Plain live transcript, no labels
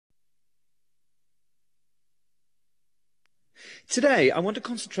Today, I want to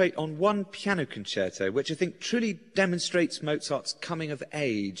concentrate on one piano concerto, which I think truly demonstrates Mozart's coming of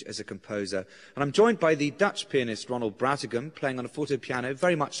age as a composer. And I'm joined by the Dutch pianist Ronald Broutigam, playing on a fortepiano,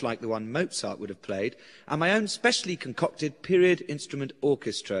 very much like the one Mozart would have played, and my own specially concocted period instrument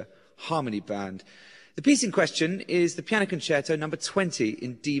orchestra, Harmony Band. The piece in question is the Piano Concerto number 20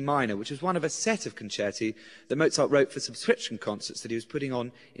 in D minor, which was one of a set of concerti that Mozart wrote for subscription concerts that he was putting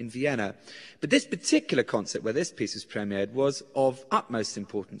on in Vienna. But this particular concert where this piece was premiered was of utmost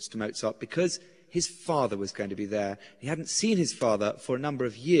importance to Mozart because his father was going to be there. He hadn't seen his father for a number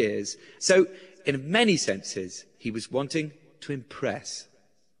of years. So, in many senses, he was wanting to impress.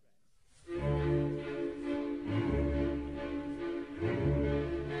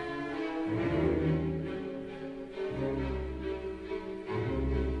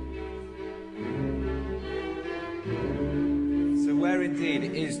 Where indeed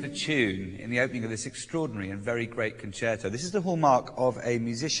is the tune in the opening of this extraordinary and very great concerto? This is the hallmark of a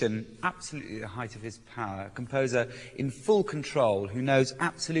musician absolutely at the height of his power, a composer in full control who knows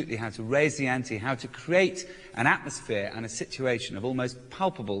absolutely how to raise the ante, how to create an atmosphere and a situation of almost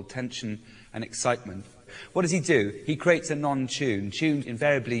palpable tension and excitement. What does he do? He creates a non-tune, tunes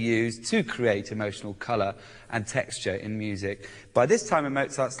invariably used to create emotional colour and texture in music. By this time in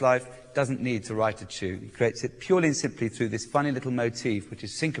Mozart's life, doesn't need to write a tune. He creates it purely and simply through this funny little motif, which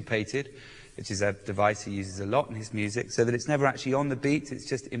is syncopated, which is a device he uses a lot in his music, so that it's never actually on the beat, it's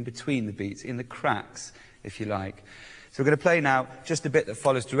just in between the beats, in the cracks, if you like. So we're going to play now just a bit that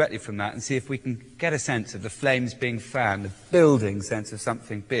follows directly from that and see if we can get a sense of the flames being fanned, the building sense of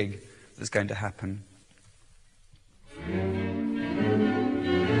something big that's going to happen.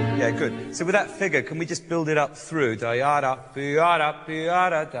 Yeah, good. So with that figure, can we just build it up through da-yada, bi-yada,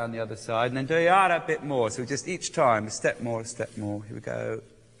 bi-yada, down the other side, and then da-yada a bit more. So just each time, a step more, a step more. Here we go.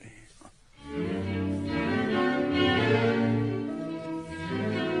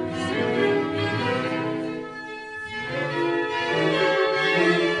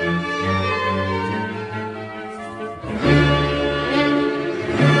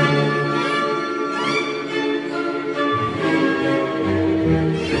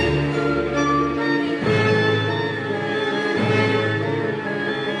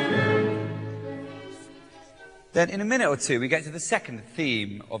 Then in a minute or two we get to the second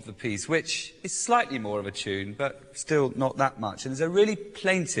theme of the piece, which is slightly more of a tune, but still not that much. And there's a really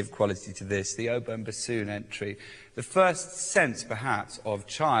plaintive quality to this, the oboe and bassoon entry. The first sense, perhaps, of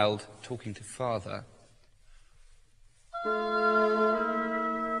child talking to father.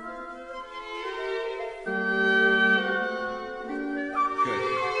 Good.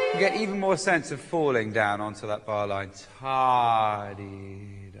 You get even more sense of falling down onto that bar line.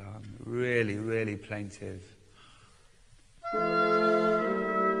 Ta-dee-dum. Really, really plaintive.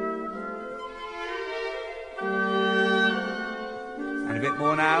 And a bit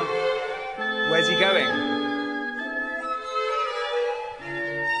more now. Where's he going?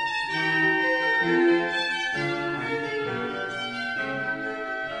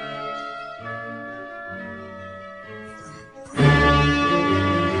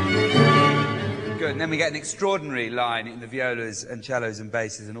 Good, and then we get an extraordinary line in the violas and cellos and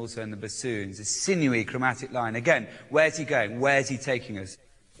basses and also in the bassoons, a sinewy chromatic line. Again, where's he going? Where's he taking us?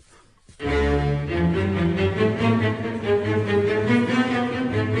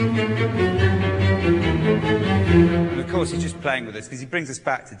 And of course he's just playing with us because he brings us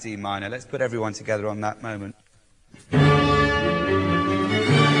back to D minor. Let's put everyone together on that moment.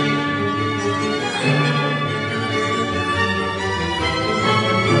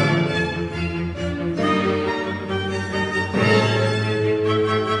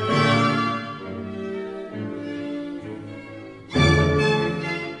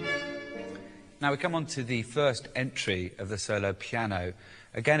 Now we come on to the first entry of the solo piano.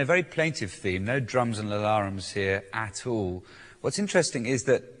 Again, a very plaintive theme, no drums and alarms here at all. What's interesting is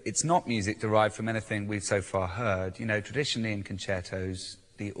that it's not music derived from anything we've so far heard. You know, traditionally in concertos,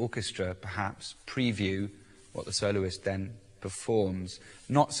 the orchestra perhaps preview what the soloist then performs.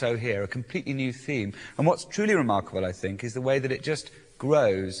 Not so here, a completely new theme. And what's truly remarkable, I think, is the way that it just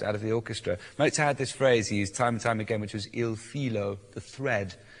grows out of the orchestra. Mozart had this phrase he used time and time again, which was il filo, the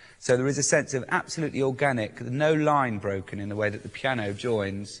thread. So there is a sense of absolutely organic, no line broken in the way that the piano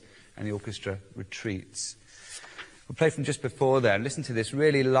joins and the orchestra retreats. We'll play from just before there and listen to this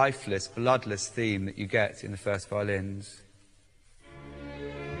really lifeless, bloodless theme that you get in the first violins.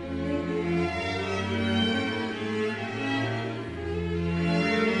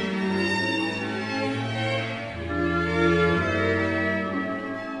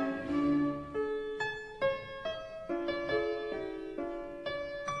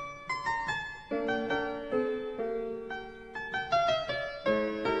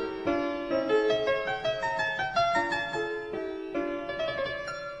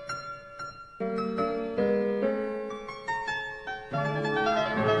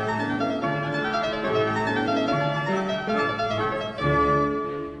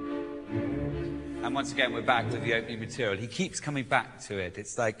 once again, we're back with the opening material. He keeps coming back to it.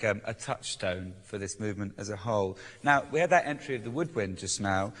 It's like a touchstone for this movement as a whole. Now, we had that entry of the woodwind just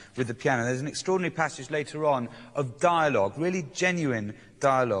now with the piano. There's an extraordinary passage later on of dialogue, really genuine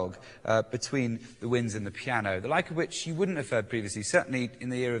dialogue between the winds and the piano, the like of which you wouldn't have heard previously, certainly in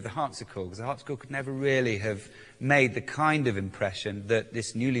the era of the harpsichord, because the harpsichord could never really have made the kind of impression that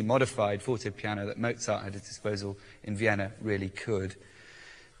this newly modified forte piano that Mozart had at his disposal in Vienna really could.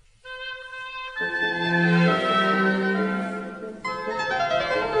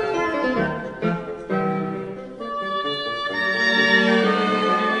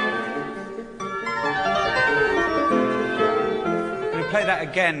 Play that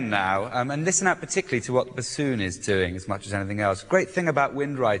again now, and listen out particularly to what the bassoon is doing as much as anything else. Great thing about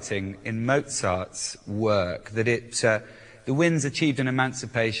wind writing in Mozart's work, that the winds achieved an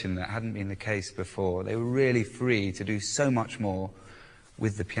emancipation that hadn't been the case before. They were really free to do so much more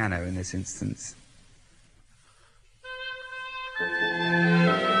with the piano in this instance.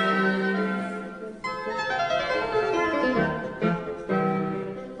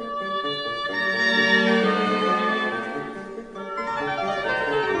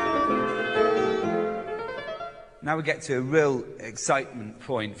 Now we get to a real excitement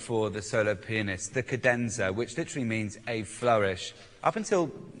point for the solo pianist, the cadenza, which literally means a flourish. Up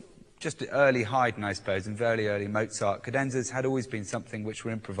until just early Haydn, I suppose, and very early Mozart, cadenzas had always been something which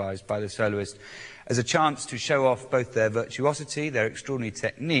were improvised by the soloist as a chance to show off both their virtuosity, their extraordinary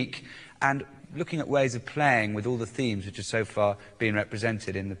technique, and looking at ways of playing with all the themes which have so far been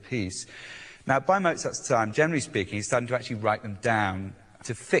represented in the piece. Now, by Mozart's time, generally speaking, he's starting to actually write them down,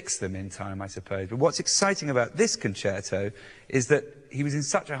 to fix them in time, I suppose. But what's exciting about this concerto is that he was in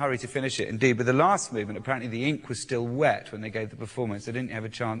such a hurry to finish it. Indeed, with the last movement, apparently the ink was still wet when they gave the performance. They didn't have a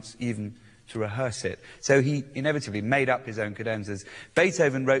chance even to rehearse it. So he inevitably made up his own cadenzas.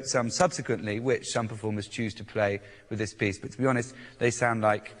 Beethoven wrote some subsequently, which some performers choose to play with this piece. But to be honest, they sound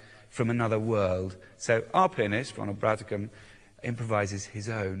like from another world. So our pianist, Ronald Brautigam, improvises his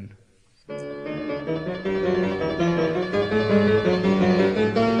own.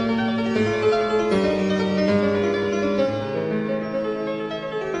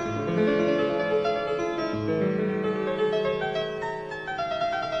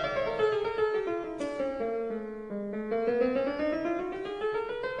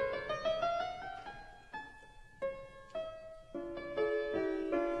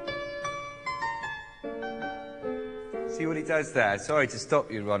 See what he does there? Sorry to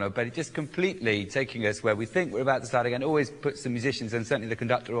stop you, Ronald, but he just completely taking us where we think we're about to start again. Always puts the musicians and certainly the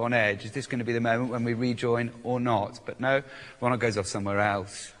conductor on edge. Is this going to be the moment when we rejoin or not? But no, Ronald goes off somewhere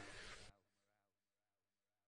else.